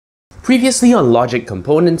Previously on logic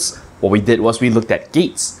components, what we did was we looked at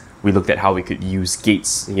gates. We looked at how we could use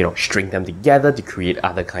gates, string them together to create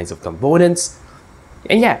other kinds of components.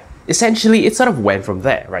 And yeah, essentially it sort of went from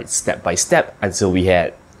there, right, step by step, until we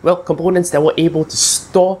had, well, components that were able to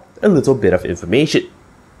store a little bit of information.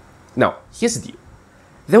 Now, here's the deal.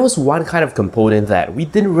 There was one kind of component that we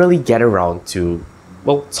didn't really get around to,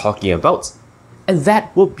 well, talking about, and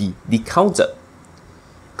that would be the counter.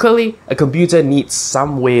 Clearly, a computer needs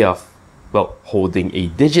some way of, well, holding a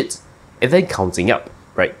digit and then counting up,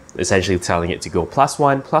 right? Essentially telling it to go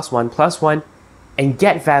 +1, +1, +1, and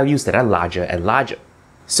get values that are larger and larger.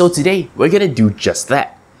 So today, we're gonna do just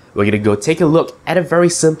that. We're gonna go take a look at a very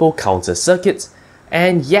simple counter circuit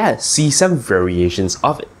and yeah, see some variations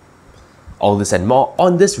of it. All this and more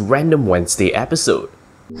on this Random Wednesday episode.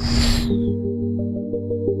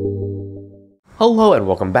 Hello and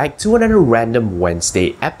welcome back to another Random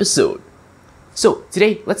Wednesday episode. So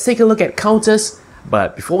today, let's take a look at counters,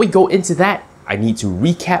 but before we go into that, I need to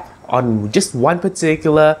recap on just one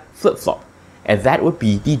particular flip-flop, and that would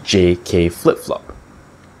be the JK flip-flop.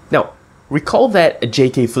 Now, recall that a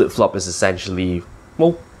JK flip-flop is essentially,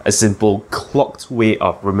 well, a simple clocked way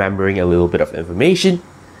of remembering a little bit of information.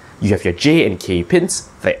 You have your J and K pins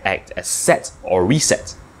that act as set or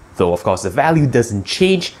reset, though of course the value doesn't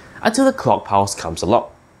change until the clock pulse comes along.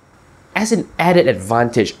 As an added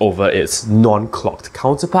advantage over its non-clocked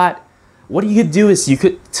counterpart, what you could do is you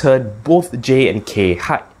could turn both J and K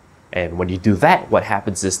high, and when you do that, what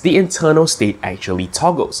happens is the internal state actually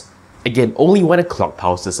toggles, again only when a clock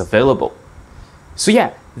pulse is available. So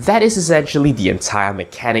yeah, that is essentially the entire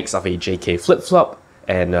mechanics of a JK flip-flop.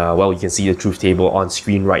 And well, you can see the truth table on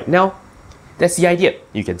screen right now. That's the idea.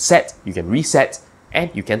 You can set, you can reset,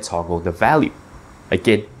 and you can toggle the value.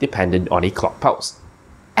 Again, dependent on a clock pulse.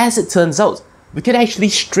 As it turns out, we can actually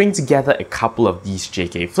string together a couple of these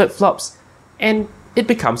JK flip-flops, and it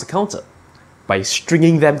becomes a counter. By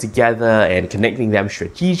stringing them together and connecting them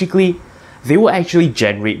strategically, they will actually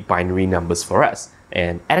generate binary numbers for us,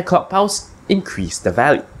 and at a clock pulse, increase the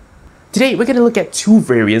value. Today, we're going to look at two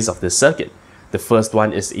variants of this circuit. The first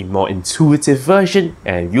one is a more intuitive version,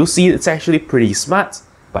 and you'll see it's actually pretty smart,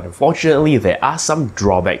 but unfortunately there are some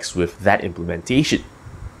drawbacks with that implementation.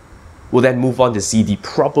 We'll then move on to see the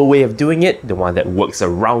proper way of doing it, the one that works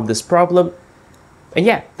around this problem, and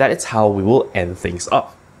yeah, that is how we will end things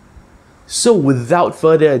off. So without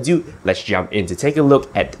further ado, let's jump in to take a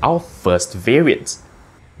look at our first variant.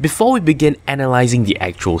 Before we begin analyzing the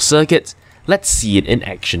actual circuit, let's see it in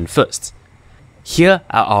action first. Here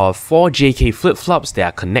are our 4 JK flip-flops that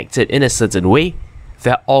are connected in a certain way.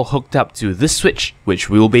 They're all hooked up to this switch, which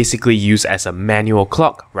we will basically use as a manual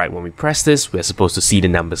clock. Right when we press this, we're supposed to see the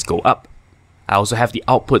numbers go up. I also have the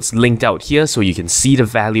outputs linked out here so you can see the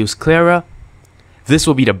values clearer. This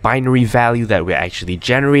will be the binary value that we're actually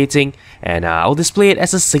generating, and I'll display it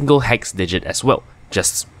as a single hex digit as well,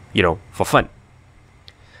 just, for fun.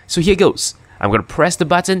 So here goes. I'm gonna press the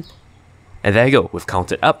button, and there you go, we've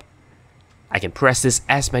counted up. I can press this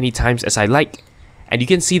as many times as I like, and you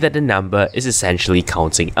can see that the number is essentially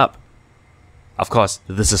counting up. Of course,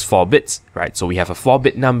 this is 4 bits, right? So we have a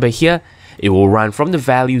 4-bit number here. It will run from the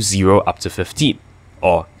value 0 up to 15,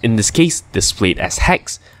 or in this case, displayed as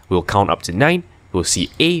hex. We'll count up to 9, we'll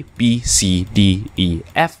see A, B, C, D, E,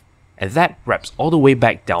 F, and that wraps all the way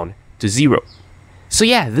back down to 0. So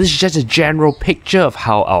yeah, this is just a general picture of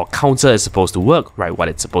how our counter is supposed to work, right? What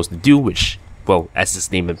it's supposed to do, which, well, as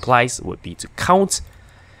this name implies, would be to count.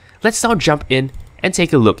 Let's now jump in and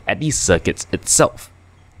take a look at the circuit itself.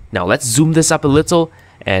 Now let's zoom this up a little,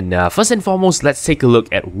 and first and foremost, let's take a look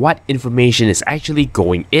at what information is actually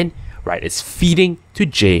going in, right? It's feeding to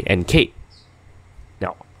J and K.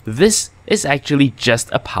 Now, this is actually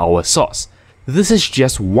just a power source. This is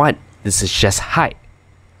just 1. This is just high.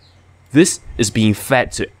 This is being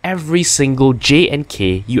fed to every single J and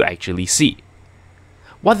K you actually see.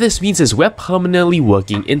 What this means is we're permanently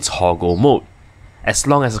working in toggle mode. As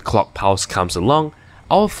long as a clock pulse comes along,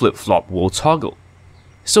 our flip-flop will toggle.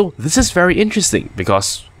 So this is very interesting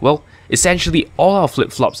because, well, essentially all our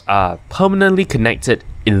flip-flops are permanently connected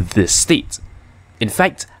in this state. In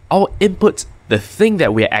fact, our input, the thing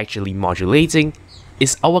that we're actually modulating,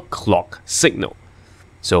 is our clock signal.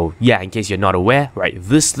 So yeah, in case you're not aware, right,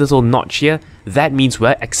 this little notch here, that means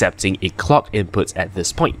we're accepting a clock input at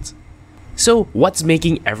this point. So what's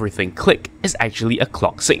making everything click is actually a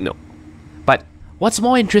clock signal. But what's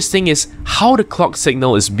more interesting is how the clock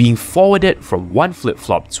signal is being forwarded from one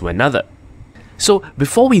flip-flop to another. So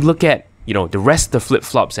before we look at, the rest of the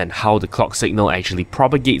flip-flops and how the clock signal actually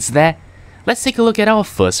propagates there, let's take a look at our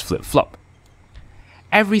first flip-flop.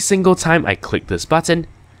 Every single time I click this button,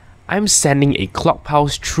 I'm sending a clock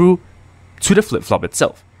pulse through to the flip-flop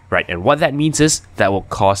itself, right? And what that means is that will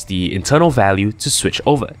cause the internal value to switch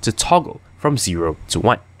over, to toggle from 0 to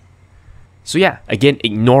 1. So yeah, again,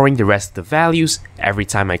 ignoring the rest of the values, every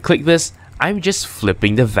time I click this, I'm just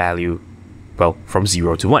flipping the value, well, from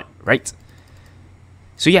 0 to 1, right?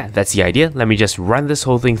 So yeah, that's the idea. Let me just run this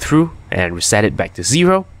whole thing through and reset it back to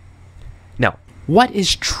 0. Now, what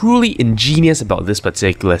is truly ingenious about this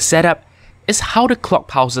particular setup is how the clock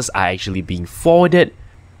pulses are actually being forwarded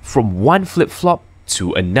from one flip-flop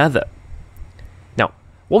to another. Now,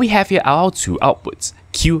 what we have here are our two outputs,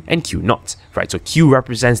 Q and Q0, right? So Q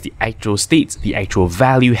represents the actual state, the actual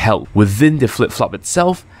value held within the flip-flop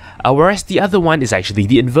itself, whereas the other one is actually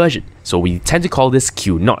the inversion. So we tend to call this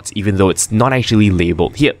Q0, even though it's not actually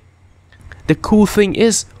labeled here. The cool thing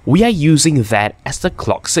is, we are using that as the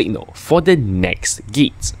clock signal for the next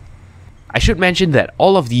gate. I should mention that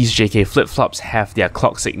all of these JK flip-flops have their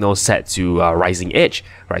clock signal set to rising edge,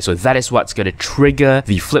 right? So that is what's going to trigger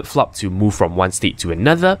the flip-flop to move from one state to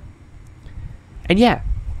another. And yeah,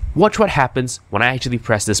 watch what happens when I actually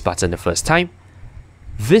press this button the first time.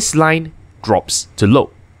 This line drops to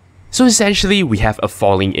low. So essentially, we have a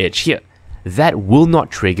falling edge here. That will not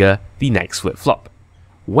trigger the next flip-flop.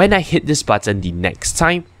 When I hit this button the next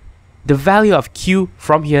time, the value of Q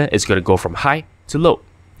from here is going to go from high to low.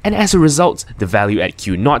 And as a result, the value at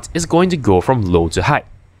Q0 is going to go from low to high.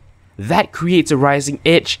 That creates a rising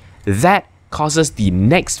edge that causes the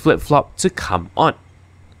next flip-flop to come on.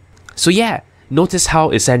 So yeah, notice how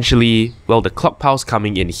essentially, well, the clock pulse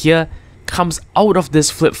coming in here comes out of this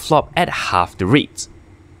flip-flop at half the rate.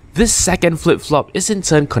 This second flip-flop is in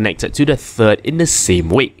turn connected to the third in the same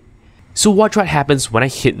way. So watch what happens when I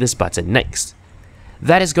hit this button next.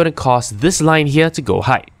 That is going to cause this line here to go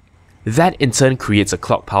high. That in turn creates a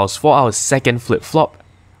clock pulse for our second flip-flop,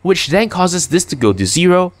 which then causes this to go to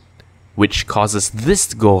 0, which causes this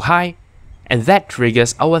to go high, and that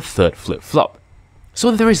triggers our third flip-flop. So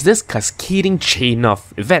there is this cascading chain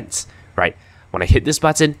of events, right? When I hit this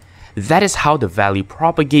button, that is how the value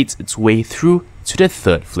propagates its way through to the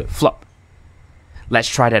third flip-flop. Let's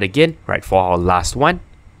try that again, right, for our last one.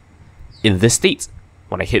 In this state,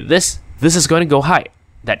 when I hit this is going to go high.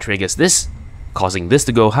 That triggers this, causing this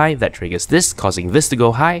to go high, that triggers this, causing this to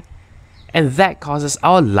go high, and that causes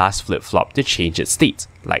our last flip-flop to change its state,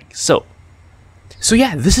 like so. So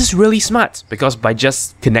yeah, this is really smart, because by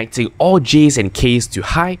just connecting all J's and K's to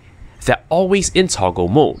high, they're always in toggle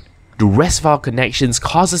mode. The rest of our connections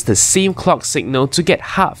causes the same clock signal to get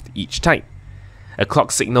halved each time. A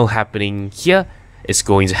clock signal happening here is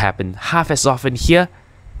going to happen half as often here,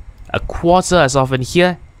 a quarter as often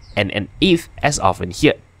here, and an eighth as often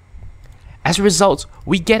here. As a result,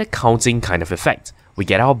 we get a counting kind of effect. We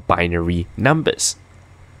get our binary numbers.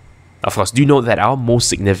 Of course, do note that our most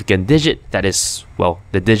significant digit, that is, well,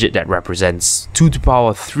 the digit that represents 2 to the power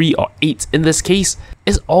of 3 or 8 in this case,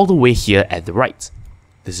 is all the way here at the right.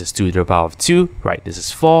 This is 2 to the power of 2, right? This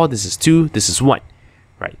is 4, this is 2, this is 1,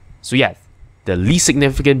 right? So yeah, the least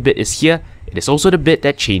significant bit is here. It is also the bit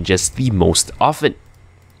that changes the most often.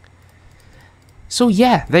 So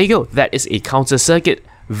yeah, there you go. That is a counter circuit.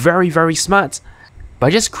 Very, very smart. By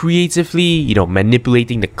just creatively,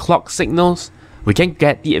 manipulating the clock signals, we can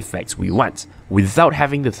get the effects we want without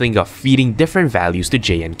having to think of feeding different values to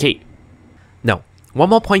J and K. Now, one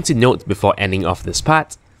more point to note before ending off this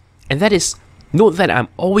part, and that is, note that I'm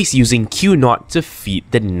always using Q0 to feed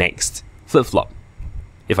the next flip-flop.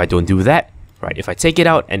 If I don't do that, right, if I take it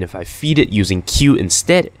out and if I feed it using Q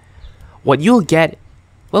instead, what you'll get,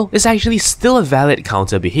 well, is actually still a valid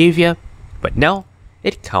counter behavior, but now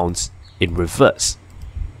it counts in reverse.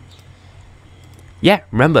 Yeah,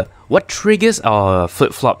 remember, what triggers our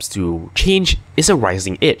flip-flops to change is a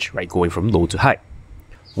rising edge, right, going from low to high.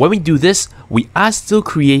 When we do this, we are still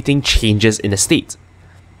creating changes in the state.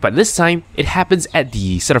 But this time, it happens at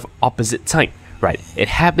the sort of opposite time, right? It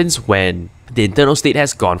happens when the internal state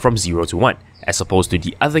has gone from 0 to 1, as opposed to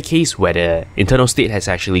the other case where the internal state has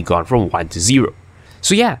actually gone from 1 to 0.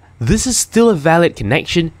 So yeah, this is still a valid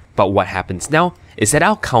connection, but what happens now is that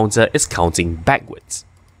our counter is counting backwards.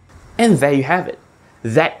 And there you have it.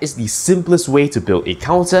 That is the simplest way to build a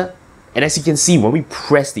counter, and as you can see, when we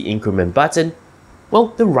press the increment button, well,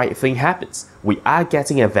 the right thing happens. We are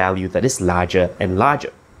getting a value that is larger and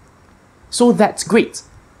larger. So that's great,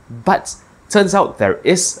 but turns out there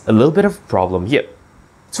is a little bit of a problem here.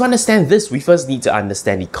 To understand this, we first need to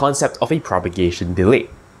understand the concept of a propagation delay.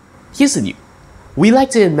 Here's the deal. We like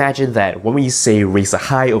to imagine that when we say raise a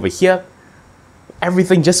high over here,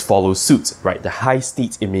 everything just follows suit, right? The high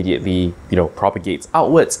state immediately, propagates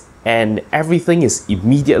outwards, and everything is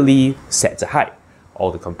immediately set to high.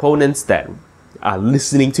 all the components that are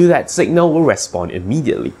listening to that signal will respond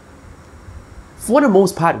immediately. For the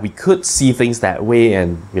most part, we could see things that way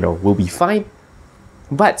and we'll be fine.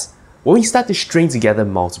 But when we start to string together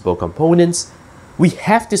multiple components, we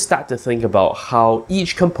have to start to think about how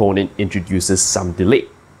each component introduces some delay.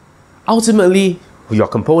 Ultimately, your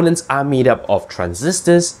components are made up of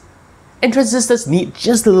transistors, and transistors need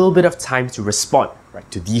just a little bit of time to respond, right,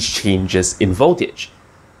 to these changes in voltage.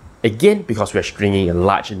 Again, because we're stringing a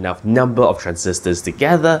large enough number of transistors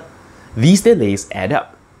together, these delays add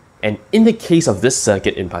up. And in the case of this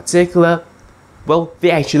circuit in particular, well,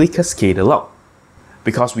 they actually cascade along.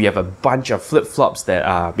 Because we have a bunch of flip-flops that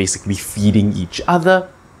are basically feeding each other,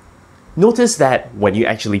 notice that when you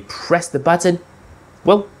actually press the button,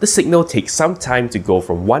 well, the signal takes some time to go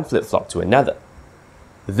from one flip-flop to another.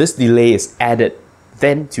 This delay is added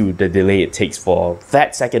then to the delay it takes for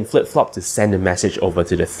that second flip-flop to send a message over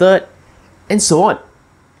to the third, and so on.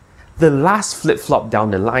 The last flip-flop down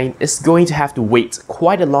the line is going to have to wait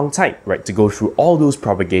quite a long time, right, to go through all those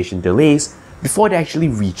propagation delays before it actually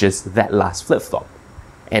reaches that last flip-flop.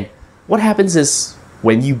 And what happens is,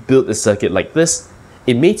 when you build a circuit like this,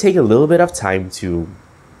 it may take a little bit of time to,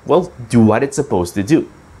 well, do what it's supposed to do.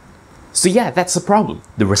 So yeah, that's the problem.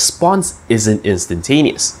 The response isn't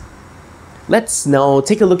instantaneous. Let's now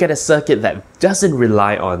take a look at a circuit that doesn't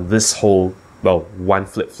rely on this whole, well, one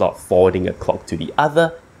flip-flop forwarding a clock to the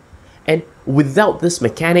other. And without this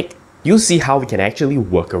mechanic, you'll see how we can actually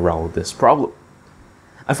work around this problem.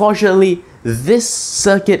 Unfortunately, this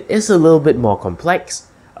circuit is a little bit more complex,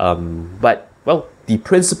 but, well, the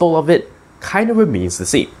principle of it kind of remains the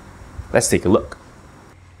same. Let's take a look.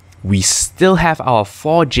 We still have our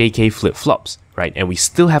 4 JK flip-flops, right? And we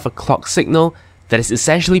still have a clock signal that is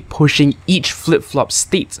essentially pushing each flip-flop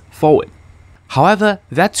state forward. However,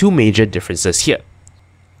 there are two major differences here.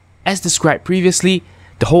 As described previously,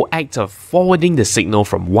 the whole act of forwarding the signal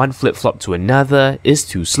from one flip-flop to another is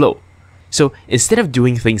too slow. So instead of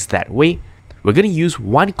doing things that way, we're going to use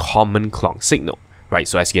one common clock signal, right?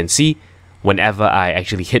 So as you can see, whenever I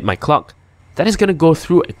actually hit my clock, that is going to go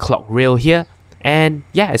through a clock rail here, and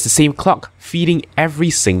yeah, it's the same clock feeding every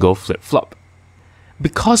single flip-flop.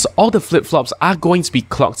 Because all the flip-flops are going to be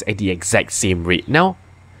clocked at the exact same rate now,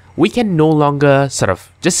 we can no longer sort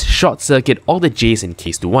of just short circuit all the J's in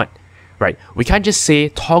case to 1, right? We can't just say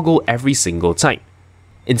toggle every single time.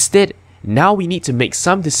 Instead, now we need to make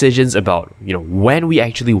some decisions about, when we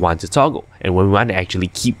actually want to toggle and when we want to actually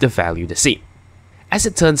keep the value the same. As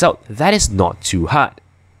it turns out, that is not too hard.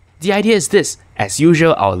 The idea is this: as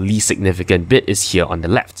usual, our least significant bit is here on the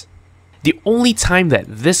left. The only time that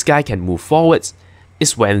this guy can move forwards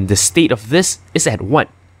is when the state of this is at 1.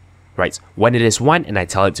 Right, when it is 1 and I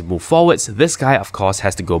tell it to move forwards, this guy of course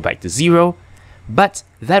has to go back to 0, but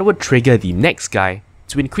that would trigger the next guy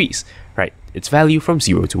to increase, right, its value from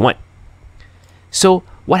 0 to 1. So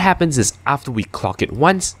what happens is, after we clock it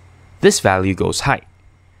once, this value goes high.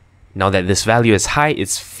 Now that this value is high,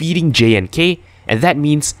 it's feeding J and K, and that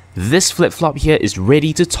means this flip-flop here is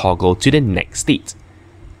ready to toggle to the next state.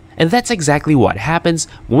 And that's exactly what happens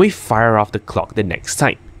when we fire off the clock the next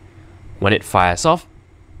time. When it fires off,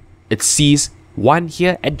 it sees 1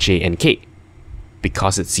 here at J and K.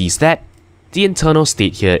 Because it sees that, the internal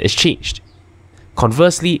state here is changed.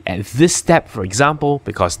 Conversely, at this step, for example,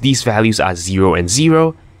 because these values are 0 and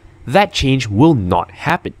 0, that change will not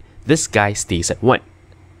happen. This guy stays at 1.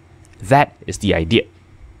 That is the idea.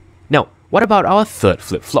 Now, what about our third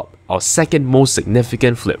flip-flop, our second most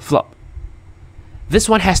significant flip-flop? This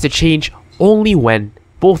one has to change only when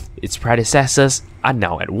both its predecessors are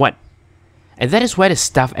now at 1. And that is where the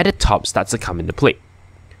stuff at the top starts to come into play.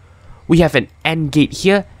 We have an AND gate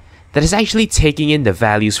here that is actually taking in the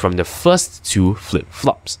values from the first two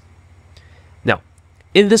flip-flops. Now,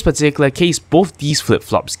 in this particular case, both these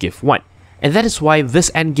flip-flops give 1, and that is why this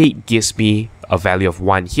AND gate gives me a value of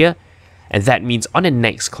 1 here, and that means on the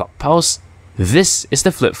next clock pulse, this is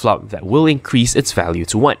the flip-flop that will increase its value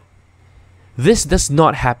to 1. This does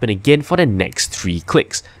not happen again for the next 3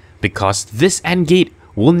 clicks, because this AND gate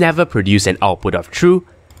will never produce an output of true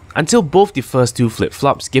until both the first two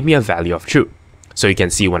flip-flops give me a value of true. So you can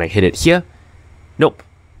see when I hit it here, nope,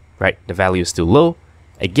 right, the value is still low,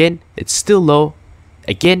 again, it's still low,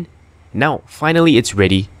 again, now finally it's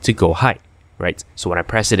ready to go high, right? So when I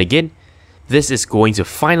press it again, this is going to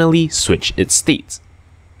finally switch its state.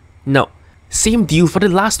 Now, same deal for the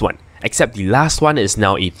last one, except the last one is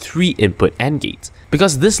now a 3-input AND gate,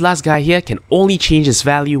 because this last guy here can only change its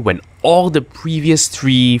value when all the previous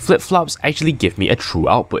 3 flip-flops actually give me a true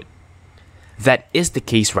output. That is the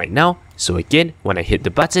case right now, so again, when I hit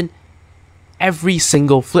the button, every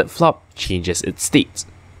single flip-flop changes its state.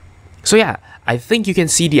 So yeah, I think you can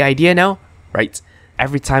see the idea now, right?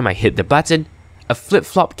 Every time I hit the button, a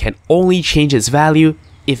flip-flop can only change its value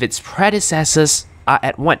if its predecessors are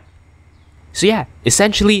at 1. So yeah,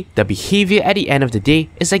 essentially, the behavior at the end of the day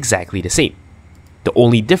is exactly the same. The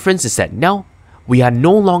only difference is that now, we are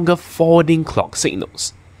no longer forwarding clock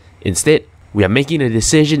signals. Instead, we are making a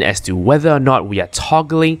decision as to whether or not we are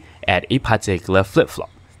toggling at a particular flip-flop.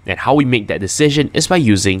 And how we make that decision is by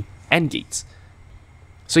using AND gates.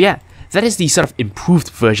 So yeah, that is the sort of improved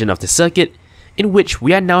version of the circuit in which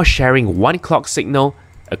we are now sharing one clock signal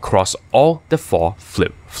across all the 4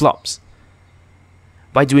 flip-flops.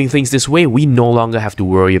 By doing things this way, we no longer have to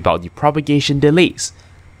worry about the propagation delays.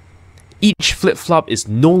 Each flip-flop is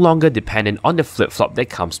no longer dependent on the flip-flop that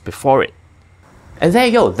comes before it. And there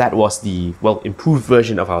you go, that was the, improved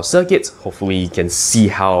version of our circuit. Hopefully you can see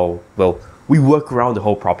how, we work around the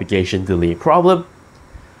whole propagation delay problem.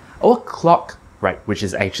 Our clock, right, which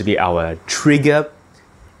is actually our trigger,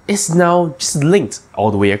 is now just linked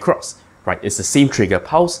all the way across, right? It's the same trigger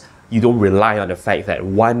pulse. You don't rely on the fact that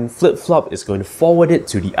one flip-flop is going to forward it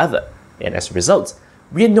to the other. And as a result,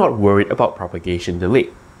 we are not worried about propagation delay.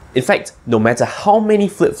 In fact, no matter how many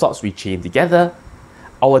flip-flops we chain together,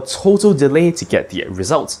 our total delay to get the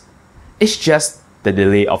result is just the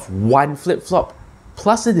delay of one flip-flop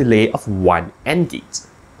plus the delay of one AND gate.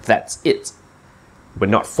 That's it. We're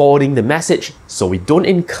not forwarding the message, so we don't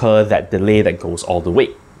incur that delay that goes all the way.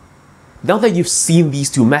 Now that you've seen these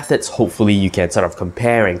two methods, hopefully you can sort of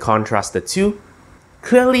compare and contrast the two.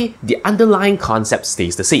 Clearly, the underlying concept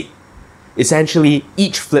stays the same. Essentially,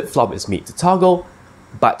 each flip-flop is made to toggle,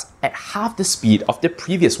 but at half the speed of the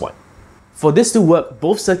previous one. For this to work,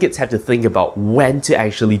 both circuits have to think about when to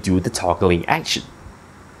actually do the toggling action.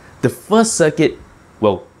 The first circuit,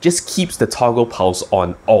 just keeps the toggle pulse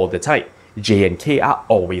on all the time. J and K are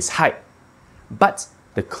always high. But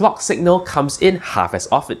the clock signal comes in half as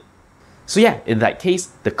often. So yeah, in that case,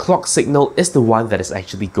 the clock signal is the one that is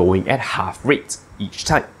actually going at half rate each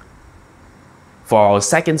time. For our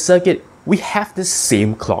second circuit, we have the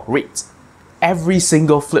same clock rate. Every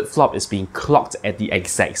single flip-flop is being clocked at the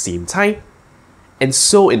exact same time. And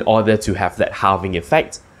so in order to have that halving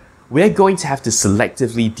effect, we're going to have to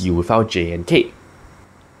selectively deal with our J and K.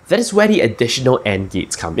 That is where the additional AND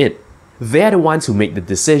gates come in. They're the ones who make the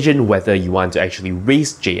decision whether you want to actually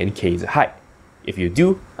raise J and K to high. If you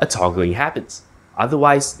do, a toggling happens.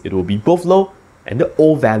 Otherwise, it will be both low and the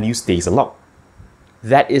old value stays along.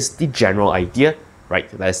 That is the general idea, right?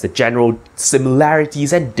 That is the general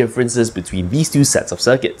similarities and differences between these two sets of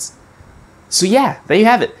circuits. So yeah, there you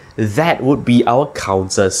have it. That would be our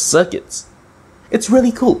counter circuits. It's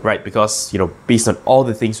really cool, right? Because, based on all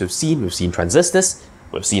the things we've seen transistors,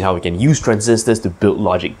 we've seen how we can use transistors to build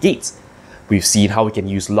logic gates. We've seen how we can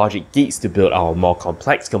use logic gates to build our more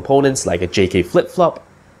complex components like a JK flip-flop.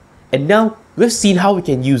 And now, we've seen how we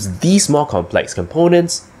can use these more complex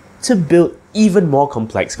components to build even more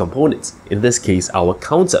complex components, in this case, our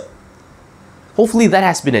counter. Hopefully that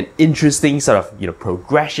has been an interesting sort of,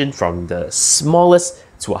 progression from the smallest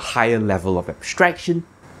to a higher level of abstraction.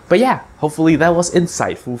 But yeah, hopefully that was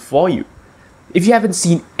insightful for you. If you haven't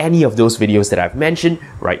seen any of those videos that I've mentioned,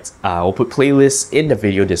 right, I'll put playlists in the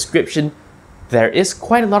video description. There is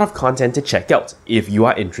quite a lot of content to check out if you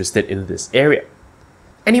are interested in this area.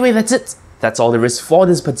 Anyway, that's it. That's all there is for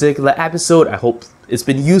this particular episode. I hope it's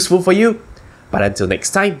been useful for you. But until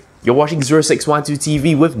next time, you're watching 0612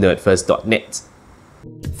 TV with NERDfirst.net.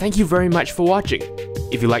 Thank you very much for watching.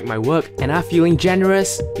 If you like my work and are feeling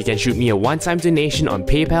generous, you can shoot me a one-time donation on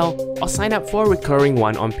PayPal or sign up for a recurring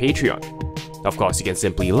one on Patreon. Of course, you can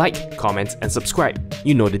simply like, comment, and subscribe.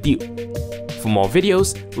 You know the deal. For more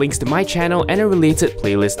videos, links to my channel and a related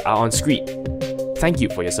playlist are on screen. Thank you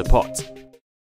for your support.